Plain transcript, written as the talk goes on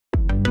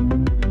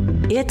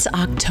It's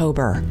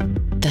October,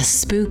 the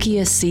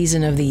spookiest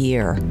season of the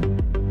year.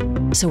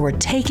 So we're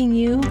taking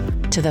you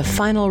to the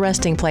final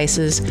resting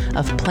places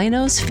of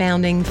Plano's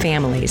founding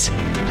families.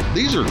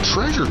 These are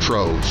treasure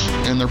troves,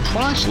 and they're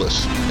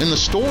priceless, and the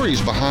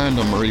stories behind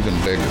them are even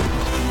bigger.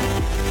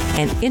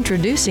 And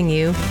introducing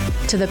you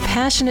to the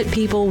passionate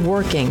people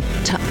working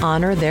to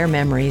honor their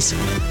memories.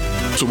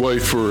 It's a way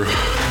for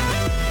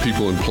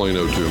people in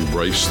Plano to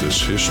embrace this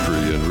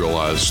history and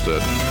realize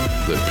that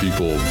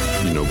people,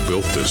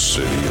 built this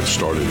city. It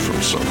started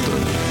from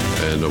something,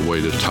 and a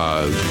way to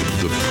tie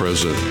the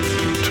present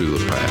to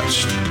the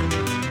past.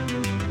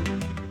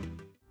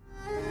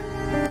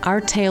 Our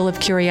tale of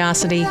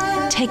curiosity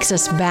takes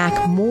us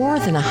back more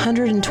than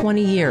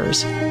 120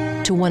 years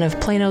to one of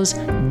Plano's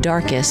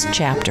darkest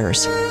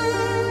chapters.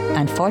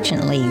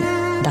 Unfortunately,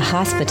 the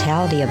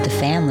hospitality of the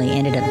family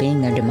ended up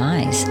being their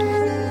demise.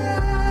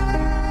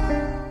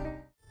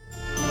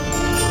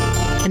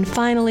 And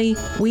finally,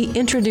 we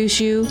introduce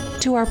you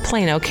to our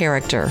Plano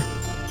character.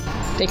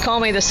 They call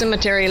me the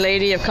cemetery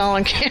lady of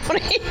Collin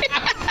County.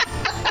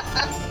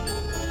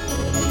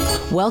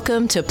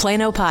 Welcome to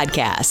Plano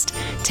Podcast,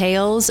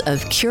 Tales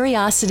of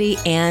Curiosity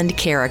and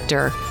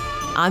Character.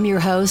 I'm your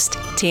host,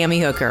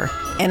 Tammy Hooker.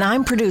 And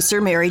I'm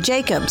producer Mary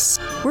Jacobs.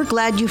 We're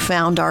glad you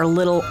found our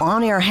little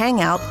on-air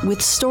hangout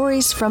with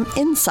stories from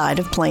inside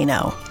of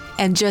Plano.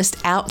 And just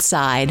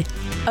outside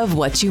of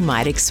what you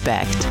might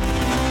expect.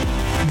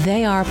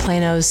 They are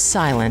Plano's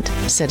silent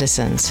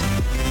citizens,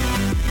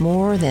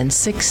 more than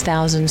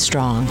 6,000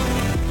 strong,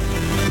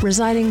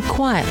 residing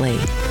quietly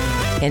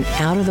in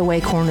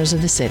out-of-the-way corners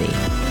of the city.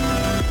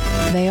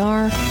 They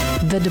are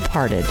the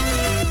departed,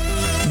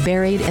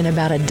 buried in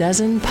about a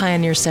dozen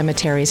pioneer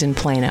cemeteries in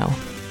Plano,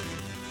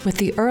 with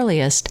the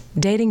earliest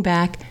dating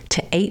back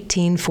to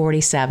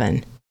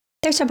 1847.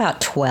 There's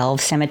about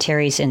 12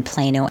 cemeteries in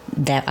Plano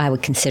that I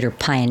would consider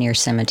pioneer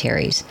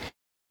cemeteries.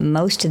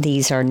 Most of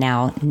these are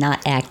now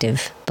not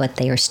active, but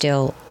they are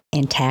still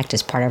intact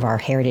as part of our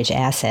heritage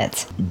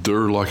assets.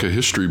 They're like a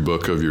history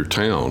book of your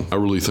town. I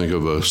really think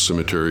of a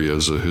cemetery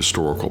as a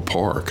historical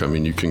park. I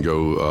mean, you can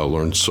go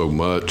learn so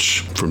much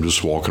from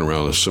just walking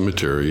around a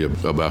cemetery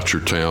about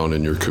your town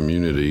and your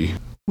community.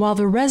 While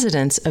the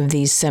residents of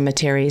these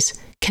cemeteries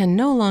can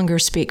no longer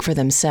speak for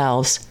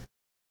themselves,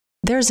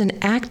 there's an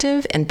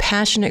active and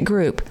passionate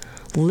group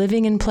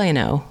living in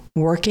Plano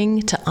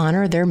working to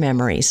honor their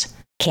memories.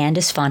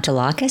 Candace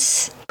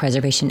Fontelakis,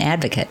 preservation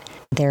advocate.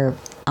 They're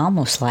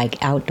almost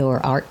like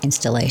outdoor art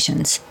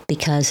installations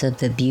because of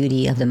the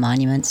beauty of the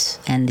monuments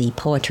and the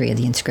poetry of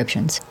the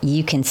inscriptions.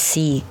 You can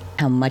see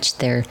how much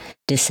their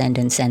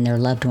descendants and their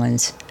loved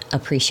ones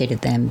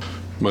appreciated them.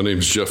 My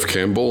name's Jeff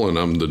Campbell, and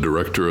I'm the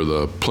director of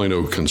the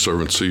Plano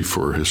Conservancy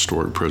for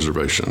Historic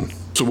Preservation.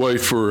 It's a way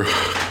for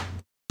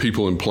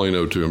people in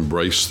Plano to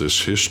embrace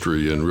this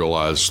history and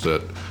realize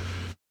that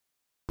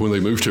when they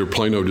moved here,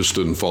 Plano just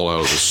didn't fall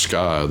out of the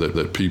sky,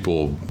 that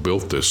people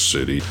built this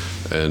city,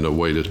 and a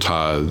way to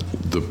tie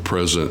the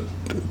present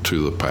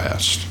to the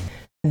past.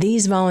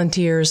 These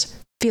volunteers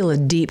feel a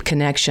deep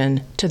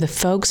connection to the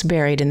folks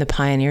buried in the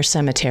pioneer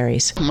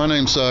cemeteries. My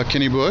name's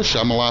Kenny Bush.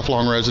 I'm a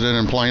lifelong resident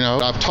in Plano.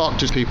 I've talked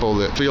to people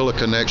that feel a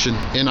connection,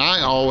 and I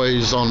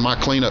always, on my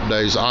cleanup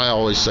days, I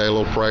always say a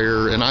little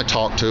prayer, and I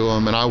talk to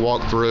them, and I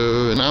walk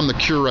through, and I'm the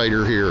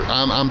curator here.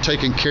 I'm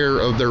taking care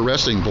of their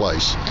resting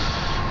place.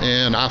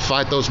 And I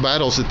fight those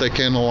battles that they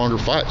can no longer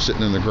fight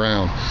sitting in the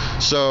ground.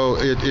 So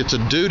it's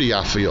a duty,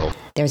 I feel.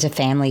 There's a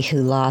family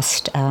who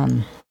lost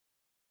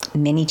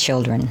many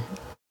children,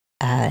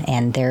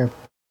 and their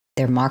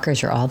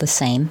markers are all the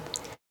same.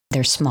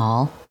 They're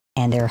small,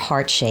 and they're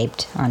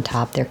heart-shaped on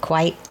top. They're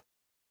quite,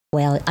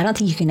 well, I don't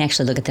think you can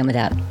actually look at them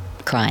without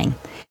crying,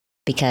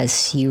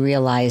 because you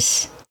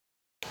realize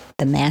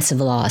the massive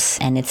loss,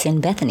 and it's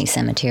in Bethany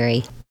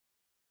Cemetery.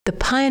 The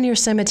pioneer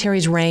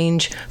cemeteries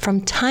range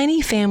from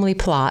tiny family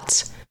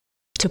plots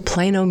to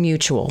Plano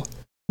Mutual,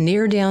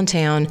 near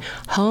downtown,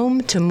 home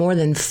to more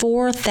than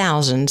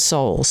 4,000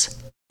 souls.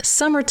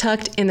 Some are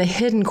tucked in the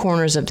hidden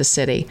corners of the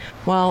city,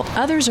 while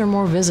others are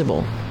more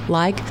visible,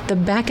 like the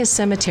Bacchus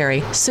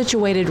Cemetery,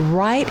 situated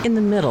right in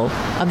the middle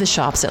of the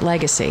Shops at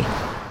Legacy.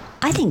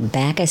 I think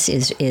Bacchus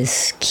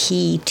is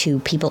key to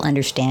people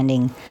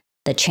understanding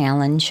the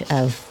challenge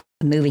of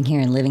moving here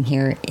and living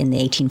here in the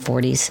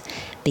 1840s,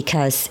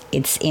 because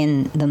it's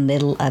in the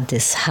middle of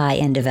this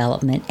high-end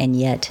development, and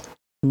yet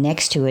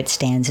next to it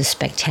stands a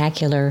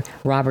spectacular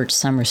Robert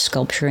Summers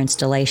sculpture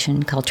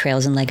installation called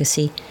Trails and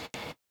Legacy.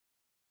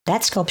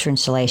 That sculpture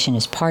installation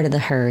is part of the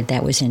herd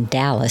that was in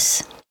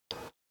Dallas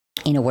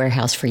in a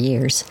warehouse for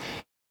years.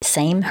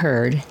 Same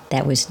herd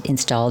that was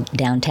installed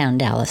downtown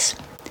Dallas.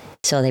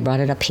 So they brought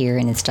it up here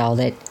and installed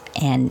it,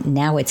 and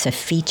now it's a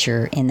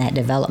feature in that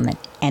development.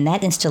 And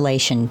that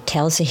installation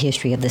tells the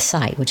history of the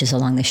site, which is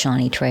along the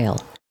Shawnee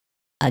Trail,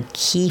 a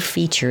key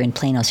feature in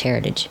Plano's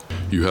heritage.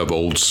 You have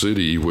Old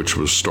City, which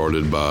was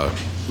started by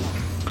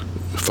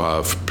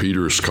 5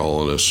 Peters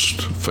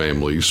colonist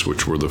families,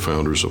 which were the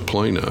founders of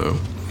Plano.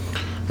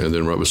 And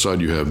then right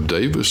beside you have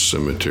Davis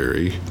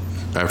Cemetery.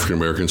 African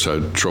Americans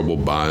had trouble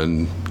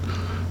buying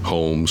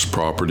homes,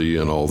 property,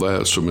 and all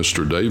that. So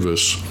Mr.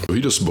 Davis,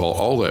 he just bought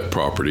all that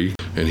property,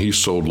 and he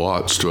sold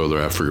lots to other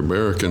African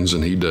Americans,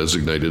 and he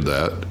designated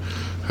that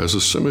as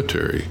a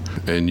cemetery.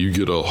 And you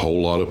get a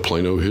whole lot of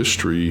Plano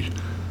history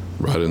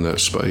right in that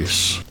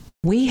space.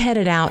 We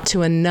headed out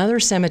to another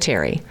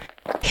cemetery,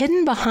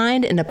 hidden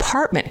behind an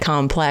apartment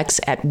complex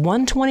at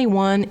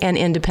 121 and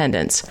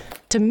Independence,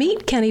 to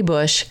meet Kenny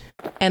Bush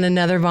and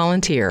another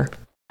volunteer,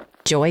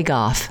 Joy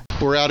Goff.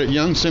 We're out at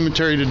Young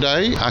Cemetery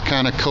today. I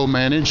kind of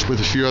co-manage with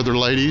a few other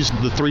ladies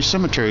the 3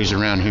 cemeteries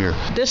around here.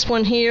 This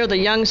one here, the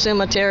Young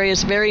Cemetery,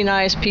 is very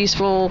nice,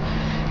 peaceful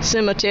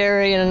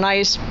cemetery and a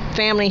nice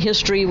family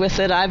history with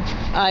it. I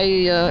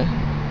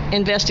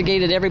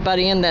investigated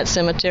everybody in that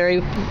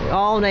cemetery,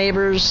 all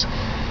neighbors.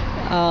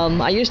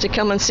 I used to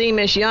come and see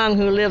Miss Young,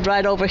 who lived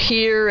right over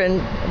here,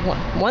 and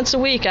once a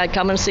week I'd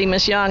come and see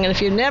Miss Young. And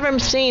if you've never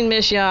seen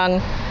Miss Young,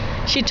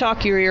 she'd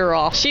talk your ear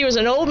off. She was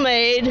an old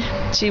maid.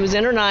 She was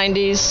in her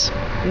 90s,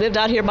 lived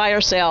out here by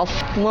herself.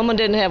 The woman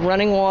didn't have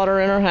running water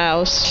in her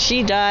house.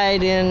 She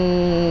died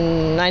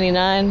in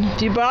 99.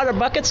 She brought her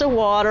buckets of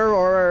water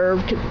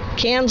or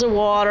cans of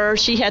water.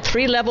 She had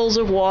 3 levels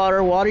of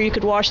water: water you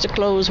could wash the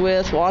clothes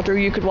with, water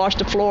you could wash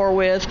the floor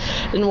with,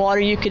 and water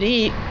you could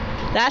eat.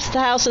 That's the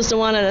house is the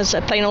one that's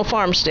at Plano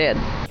Farmstead.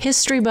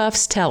 History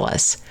buffs tell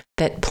us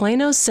that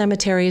Plano's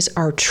cemeteries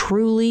are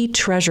truly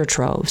treasure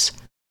troves,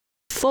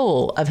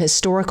 full of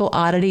historical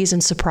oddities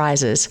and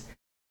surprises.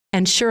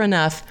 And sure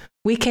enough,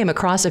 we came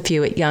across a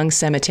few at Young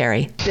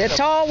Cemetery. The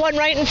tall one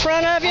right in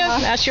front of you,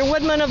 that's your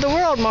Woodman of the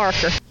World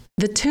marker.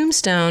 The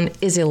tombstone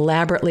is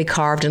elaborately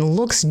carved and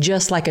looks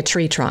just like a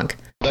tree trunk.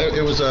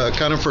 It was a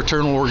kind of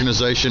fraternal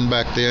organization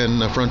back then,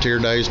 the frontier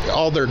days.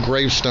 All their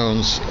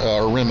gravestones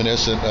are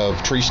reminiscent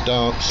of tree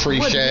stumps,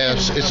 tree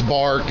shafts. It's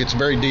bark. It's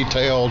very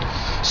detailed.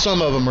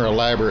 Some of them are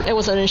elaborate. It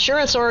was an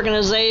insurance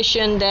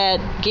organization that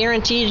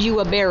guaranteed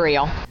you a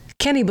burial.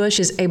 Kenny Bush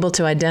is able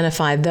to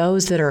identify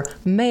those that are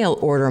mail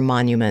order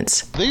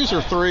monuments. These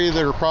are 3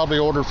 that are probably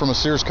ordered from a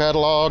Sears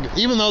catalog.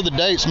 Even though the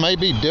dates may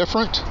be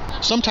different,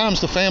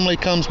 sometimes the family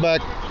comes back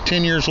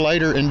 10 years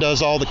later and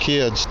does all the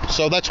kids.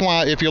 So that's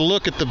why if you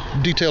look at the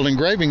detailed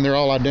engraving, they're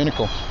all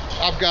identical.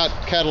 I've got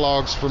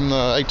catalogs from the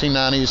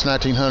 1890s,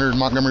 1900,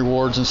 Montgomery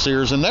Wards and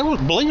Sears, and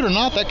believe it or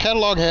not, that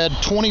catalog had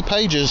 20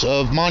 pages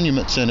of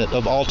monuments in it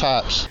of all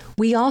types.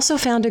 We also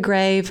found a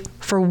grave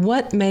for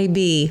what may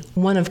be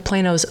one of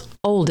Plano's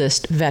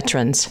oldest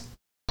veterans.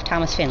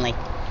 Thomas Finley.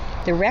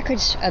 The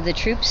records of the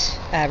troops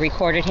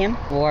recorded him,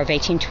 War of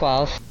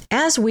 1812.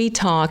 As we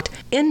talked,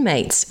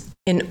 inmates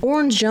in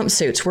orange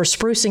jumpsuits were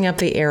sprucing up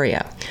the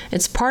area.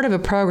 It's part of a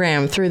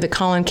program through the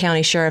Collin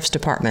County Sheriff's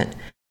Department.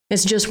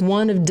 It's just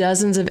one of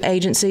dozens of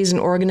agencies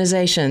and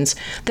organizations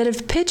that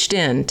have pitched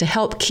in to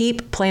help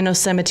keep Plano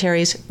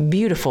cemeteries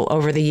beautiful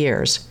over the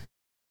years.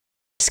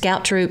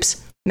 Scout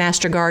troops,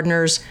 master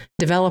gardeners,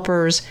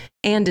 developers,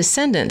 and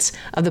descendants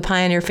of the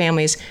pioneer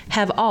families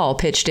have all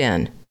pitched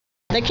in.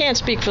 They can't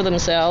speak for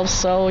themselves,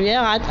 so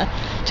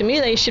to me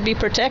they should be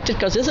protected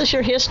because this is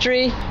your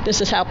history.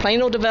 This is how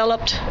Plano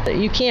developed.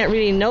 You can't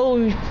really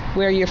know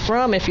where you're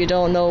from if you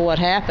don't know what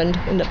happened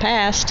in the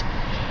past.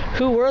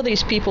 Who were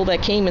these people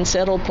that came and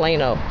settled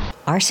Plano?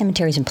 Our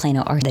cemeteries in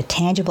Plano are the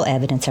tangible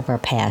evidence of our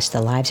past,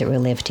 the lives that were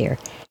lived here.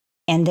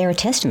 And they're a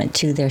testament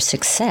to their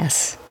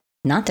success,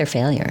 not their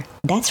failure.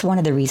 That's one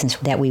of the reasons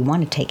that we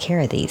want to take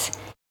care of these.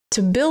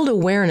 To build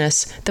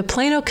awareness, the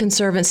Plano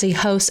Conservancy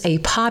hosts a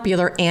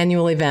popular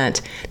annual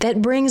event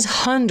that brings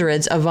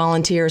hundreds of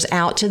volunteers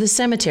out to the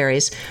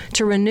cemeteries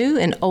to renew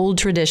an old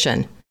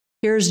tradition.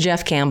 Here's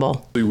Jeff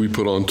Campbell. We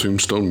put on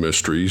Tombstone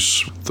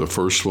Mysteries. The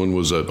first one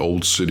was at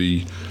Old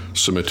City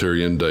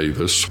Cemetery in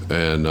Davis,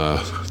 and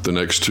the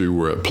next 2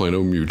 were at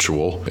Plano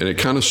Mutual. And it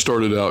kind of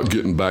started out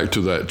getting back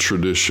to that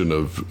tradition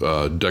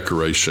of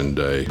Decoration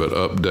Day, but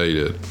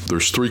updated.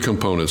 There's 3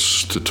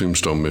 components to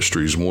Tombstone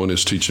Mysteries. One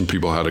is teaching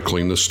people how to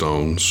clean the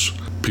stones.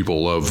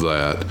 People love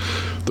that.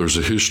 There's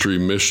a history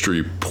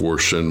mystery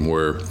portion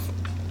where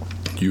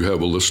you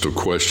have a list of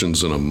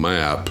questions and a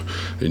map,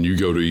 and you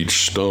go to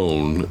each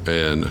stone,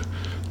 and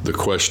the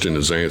question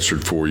is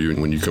answered for you.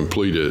 And when you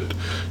complete it,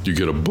 you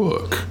get a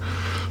book.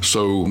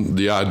 So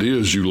the idea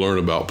is you learn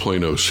about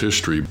Plano's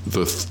history.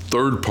 The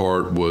third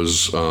part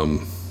was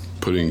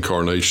putting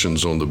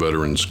carnations on the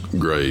veterans'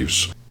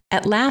 graves.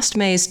 At last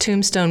May's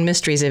Tombstone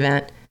Mysteries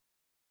event,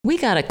 we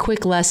got a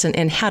quick lesson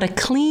in how to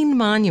clean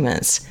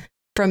monuments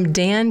from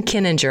Dan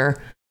Kinninger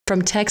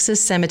from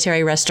Texas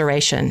Cemetery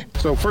Restoration.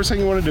 So first thing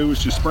you want to do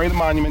is just spray the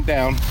monument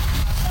down.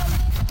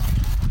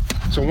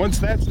 So once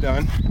that's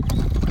done,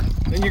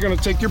 then you're going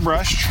to take your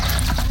brush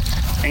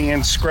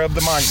and scrub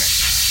the monument.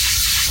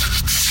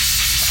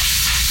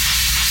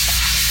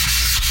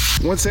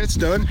 Once that's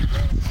done,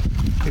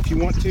 if you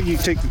want to, you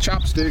take the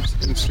chopsticks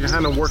and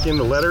kind of work in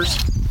the letters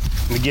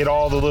to get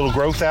all the little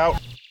growth out.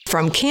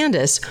 From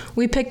Candace,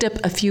 we picked up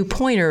a few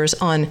pointers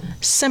on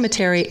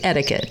cemetery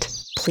etiquette.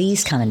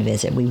 please come and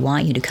visit. We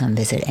want you to come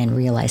visit and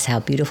realize how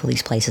beautiful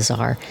these places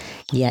are,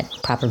 yet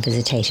proper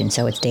visitation.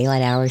 So it's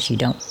daylight hours. You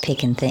don't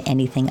pick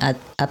anything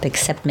up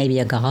except maybe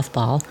a golf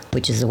ball,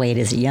 which is the way it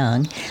is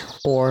young,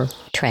 or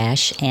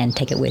trash, and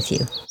take it with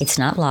you. It's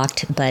not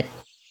locked, but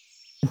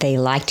they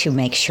like to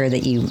make sure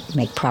that you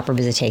make proper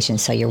visitation.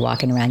 So you're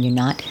walking around, you're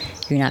not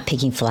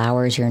picking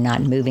flowers, you're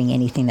not moving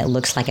anything that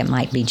looks like it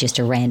might be just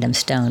a random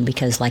stone,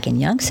 because like in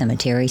Young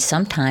Cemetery,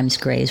 sometimes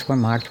graves were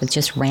marked with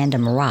just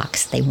random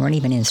rocks. They weren't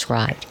even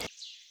inscribed.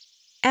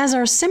 As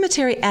our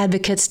cemetery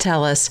advocates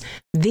tell us,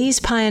 these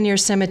pioneer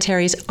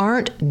cemeteries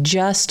aren't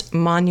just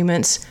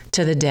monuments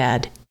to the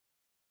dead.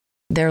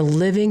 They're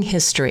living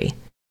history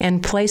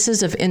and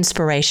places of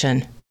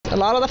inspiration. A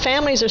lot of the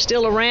families are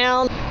still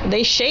around.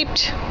 They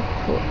shaped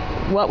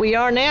what we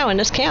are now in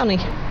this county.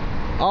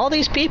 All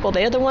these people,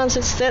 they're the ones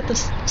that set the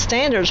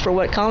standards for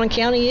what Collin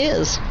County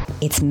is.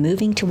 It's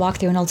moving to walk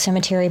through an old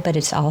cemetery, but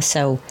it's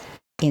also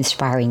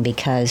inspiring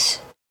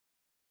because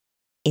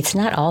it's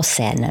not all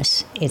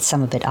sadness.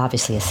 Some of it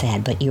obviously is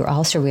sad, but you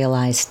also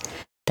realize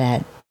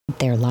that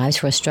their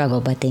lives were a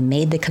struggle, but they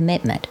made the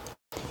commitment.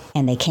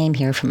 And they came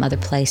here from other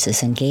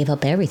places and gave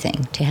up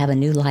everything to have a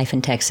new life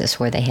in Texas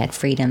where they had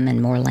freedom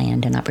and more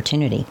land and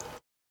opportunity.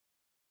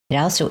 It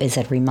also is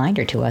a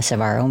reminder to us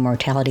of our own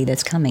mortality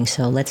that's coming,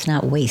 so let's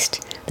not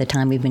waste the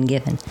time we've been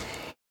given.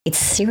 It's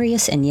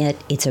serious, and yet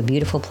it's a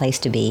beautiful place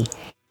to be,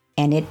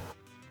 and it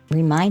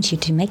reminds you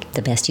to make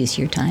the best use of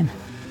your time.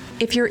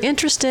 If you're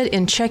interested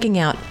in checking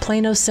out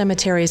Plano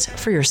cemeteries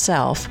for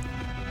yourself,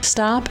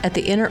 stop at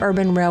the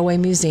Interurban Railway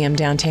Museum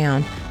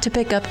downtown to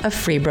pick up a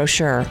free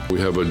brochure. We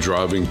have a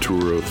driving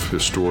tour of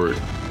historic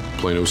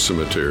Plano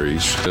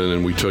cemeteries, and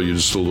then we tell you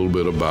just a little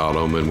bit about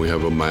them, and we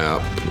have a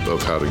map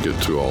of how to get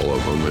to all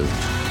of them,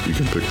 and you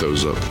can pick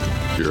those up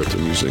here at the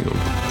museum.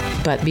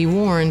 But be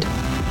warned,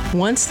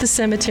 once the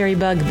cemetery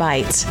bug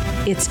bites,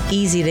 it's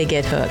easy to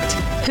get hooked.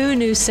 Who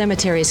knew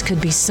cemeteries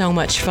could be so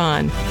much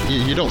fun?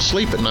 You don't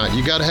sleep at night.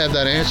 You got to have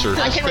that answer.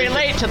 I can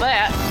relate to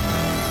that.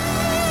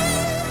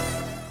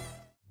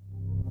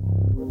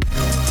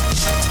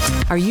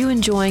 Are you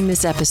enjoying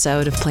this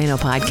episode of Plano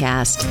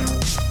Podcast?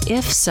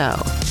 If so,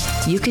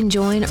 you can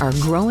join our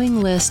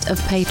growing list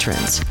of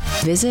patrons.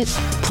 Visit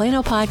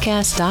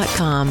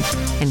planopodcast.com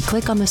and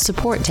click on the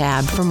support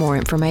tab for more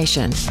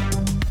information.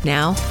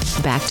 Now,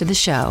 back to the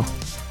show.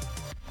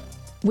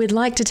 We'd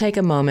like to take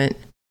a moment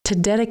to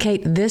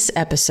dedicate this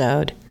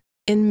episode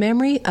in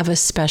memory of a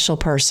special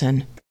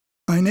person.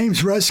 My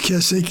name's Russ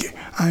Kissick.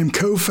 I'm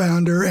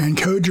co-founder and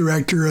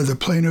co-director of the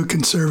Plano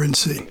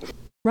Conservancy.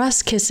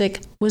 Russ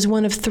Kissick was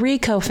one of 3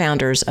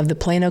 co-founders of the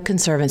Plano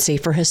Conservancy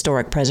for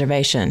Historic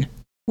Preservation.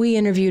 We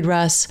interviewed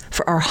Russ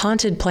for our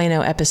Haunted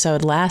Plano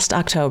episode last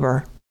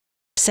October.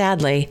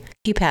 Sadly,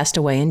 he passed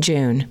away in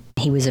June.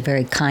 He was a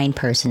very kind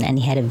person, and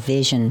he had a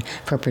vision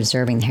for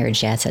preserving the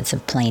heritage assets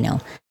of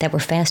Plano that were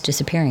fast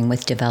disappearing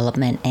with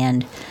development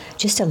and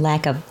just a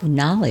lack of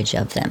knowledge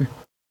of them.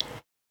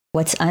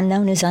 What's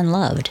unknown is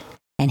unloved,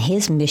 and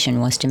his mission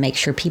was to make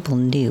sure people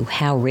knew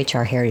how rich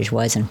our heritage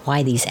was and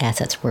why these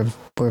assets were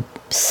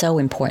so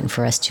important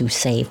for us to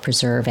save,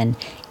 preserve, and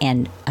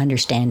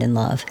understand and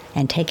love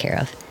and take care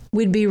of.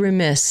 We'd be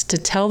remiss to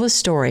tell the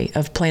story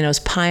of Plano's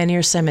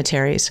pioneer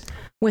cemeteries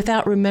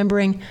without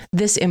remembering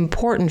this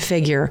important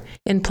figure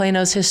in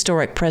Plano's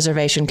historic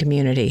preservation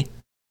community.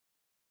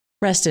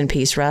 Rest in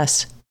peace,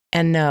 Russ,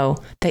 and know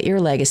that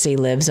your legacy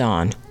lives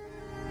on.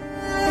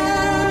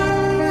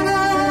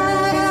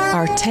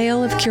 Our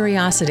tale of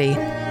curiosity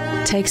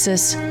takes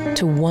us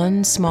to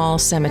one small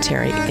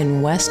cemetery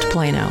in West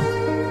Plano,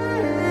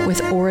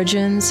 with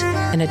origins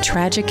in a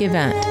tragic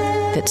event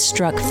that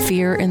struck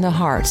fear in the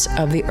hearts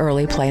of the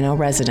early Plano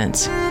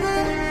residents.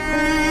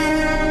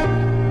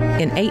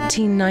 In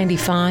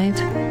 1895,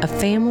 a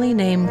family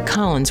named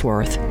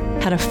Collinsworth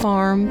had a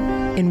farm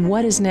in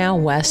what is now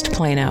West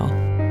Plano.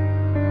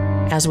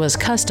 As was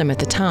custom at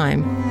the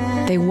time,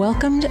 they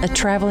welcomed a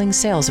traveling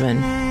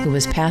salesman who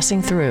was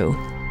passing through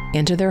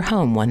into their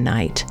home one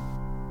night.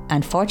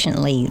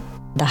 Unfortunately,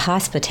 the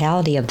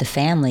hospitality of the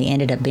family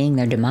ended up being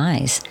their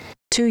demise.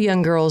 2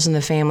 young girls in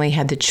the family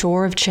had the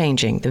chore of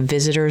changing the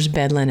visitors'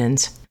 bed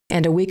linens,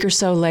 and a week or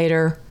so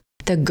later,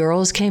 the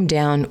girls came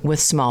down with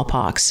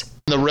smallpox.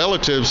 The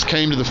relatives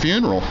came to the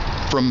funeral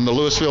from the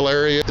Louisville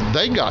area.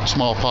 They got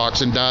smallpox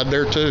and died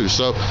there too.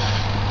 So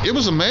it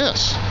was a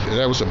mess.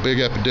 That was a big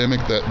epidemic.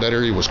 That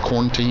area was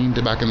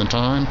quarantined back in the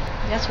time.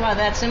 That's why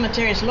that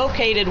cemetery is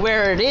located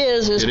where it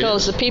is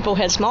because the people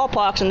had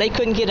smallpox and they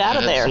couldn't get out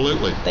of there.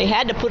 Absolutely. They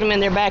had to put them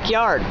in their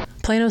backyard.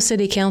 Plano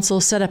City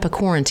Council set up a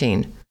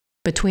quarantine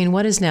between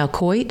what is now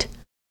Coit,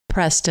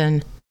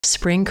 Preston,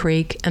 Spring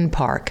Creek, and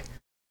Park,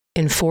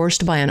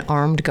 enforced by an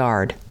armed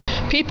guard.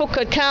 People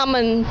could come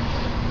and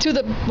to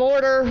the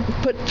border,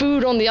 put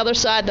food on the other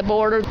side of the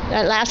border.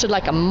 That lasted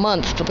like a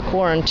month for the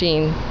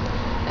quarantine.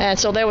 And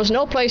so there was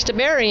no place to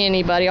bury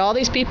anybody. All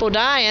these people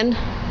dying,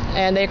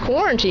 and they're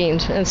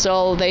quarantined. And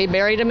so they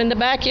buried them in the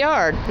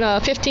backyard.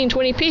 15,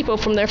 20 people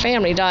from their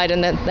family died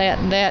in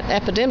that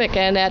epidemic,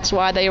 and that's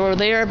why they were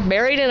there,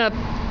 buried in a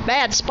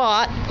bad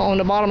spot on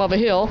the bottom of a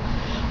hill,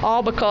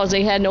 all because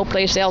they had no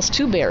place else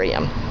to bury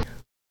them.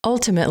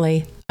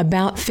 Ultimately,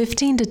 about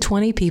 15 to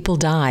 20 people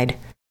died,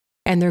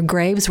 and their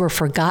graves were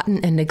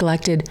forgotten and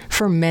neglected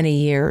for many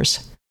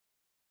years.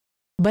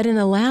 But in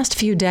the last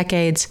few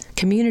decades,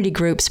 community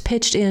groups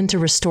pitched in to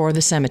restore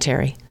the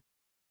cemetery.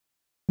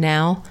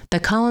 Now, the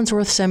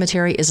Collinsworth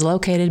Cemetery is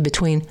located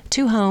between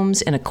two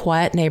homes in a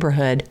quiet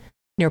neighborhood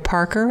near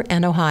Parker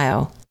and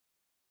Ohio.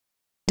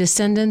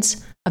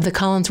 Descendants of the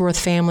Collinsworth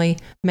family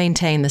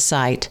maintain the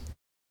site.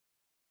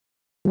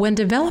 When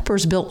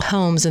developers built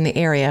homes in the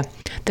area,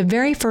 the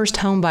very first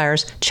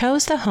homebuyers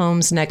chose the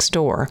homes next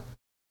door,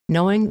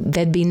 knowing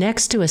they'd be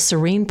next to a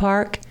serene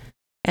park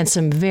and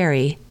some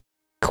very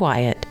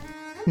quiet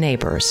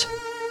neighbors.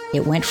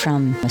 It went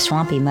from a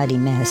swampy, muddy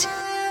mess,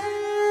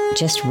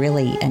 just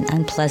really an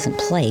unpleasant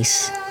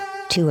place,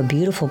 to a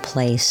beautiful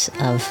place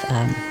of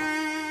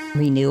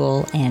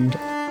renewal and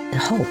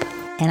hope.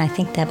 And I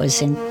think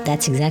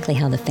that's exactly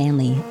how the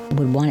family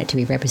would want it to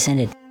be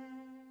represented.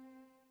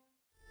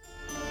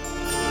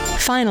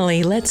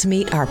 Finally, let's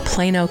meet our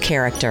Plano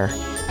character.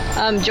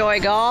 I'm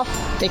Joy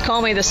Goff. They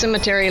call me the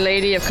cemetery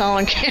lady of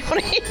Collin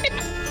County.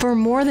 For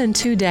more than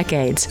 2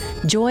 decades,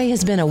 Joy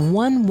has been a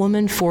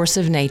one-woman force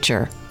of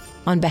nature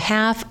on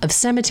behalf of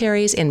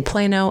cemeteries in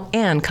Plano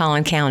and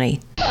Collin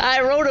County.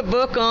 I wrote a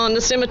book on the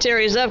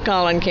cemeteries of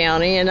Collin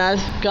County, and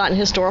I've gotten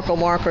historical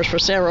markers for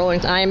several,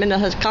 and I am in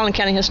the Collin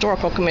County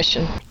Historical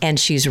Commission. And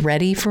she's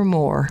ready for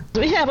more.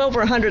 We have over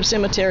 100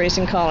 cemeteries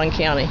in Collin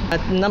County. The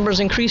number's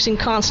increasing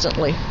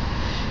constantly,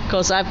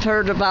 because I've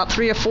heard about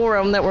 3 or 4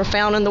 of them that were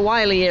found in the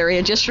Wiley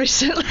area just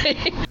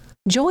recently.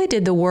 Joy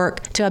did the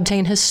work to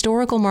obtain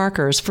historical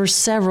markers for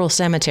several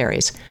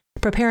cemeteries,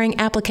 preparing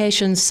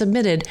applications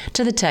submitted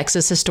to the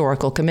Texas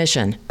Historical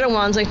Commission. The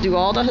ones that do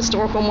all the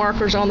historical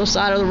markers on the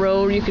side of the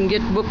road. You can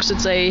get books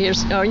that say,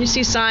 you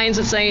see signs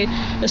that say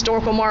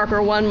historical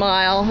marker 1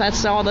 mile.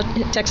 That's all the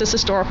Texas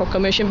Historical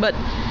Commission. But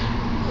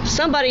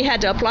somebody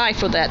had to apply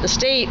for that. The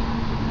state,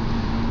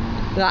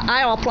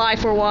 I'll apply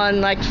for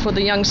one, like for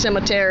the Young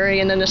Cemetery,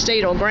 and then the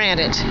state will grant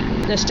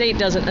it. The state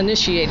doesn't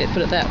initiate it,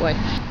 put it that way.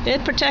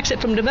 It protects it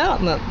from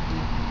development.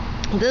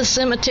 This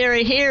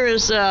cemetery here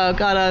has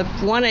got a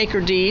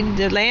 1-acre deed.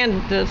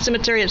 The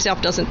cemetery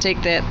itself doesn't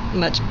take that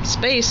much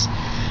space,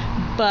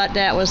 but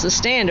that was the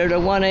standard,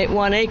 of 1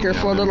 acre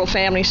for a little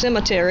family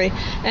cemetery,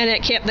 and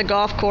it kept the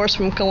golf course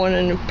from going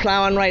and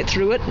plowing right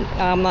through it.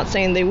 I'm not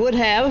saying they would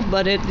have,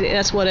 but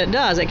that's what it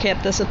does. It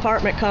kept this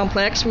apartment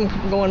complex from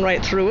going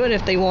right through it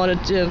if they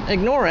wanted to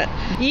ignore it.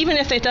 Even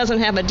if it doesn't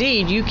have a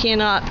deed, you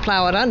cannot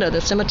plow it under. The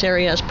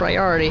cemetery has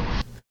priority.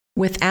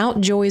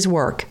 Without Joy's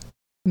work,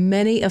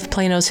 many of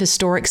Plano's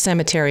historic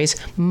cemeteries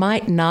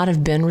might not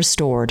have been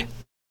restored.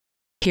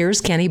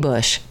 Here's Kenny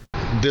Bush.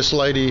 This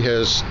lady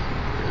has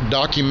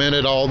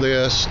documented all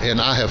this,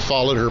 and I have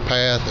followed her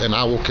path, and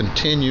I will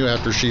continue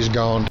after she's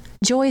gone.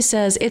 Joy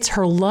says it's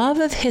her love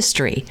of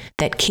history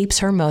that keeps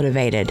her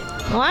motivated.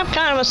 Well, I'm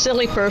kind of a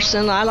silly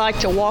person. I like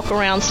to walk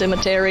around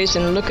cemeteries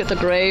and look at the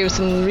graves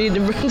and read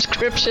the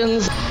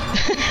inscriptions.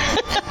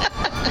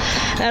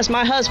 As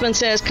my husband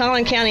says,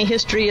 Collin County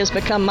history has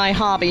become my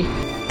hobby.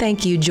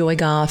 Thank you, Joy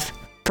Goff,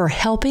 for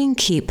helping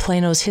keep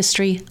Plano's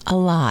history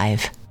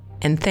alive.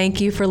 And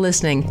thank you for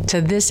listening to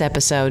this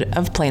episode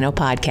of Plano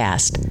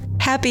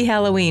Podcast. Happy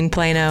Halloween,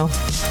 Plano.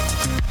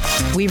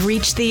 We've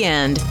reached the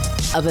end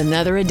of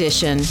another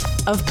edition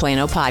of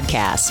Plano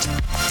Podcast,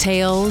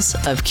 Tales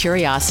of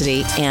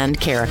Curiosity and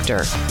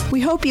Character.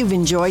 We hope you've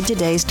enjoyed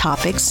today's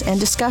topics and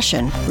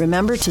discussion.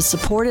 Remember to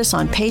support us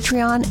on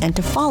Patreon and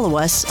to follow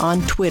us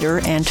on Twitter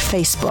and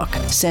Facebook.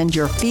 Send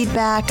your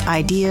feedback,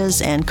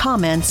 ideas, and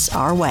comments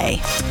our way.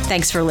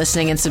 Thanks for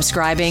listening and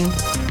subscribing.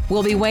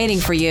 We'll be waiting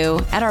for you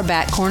at our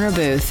back corner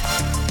booth.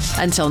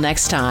 Until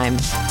next time.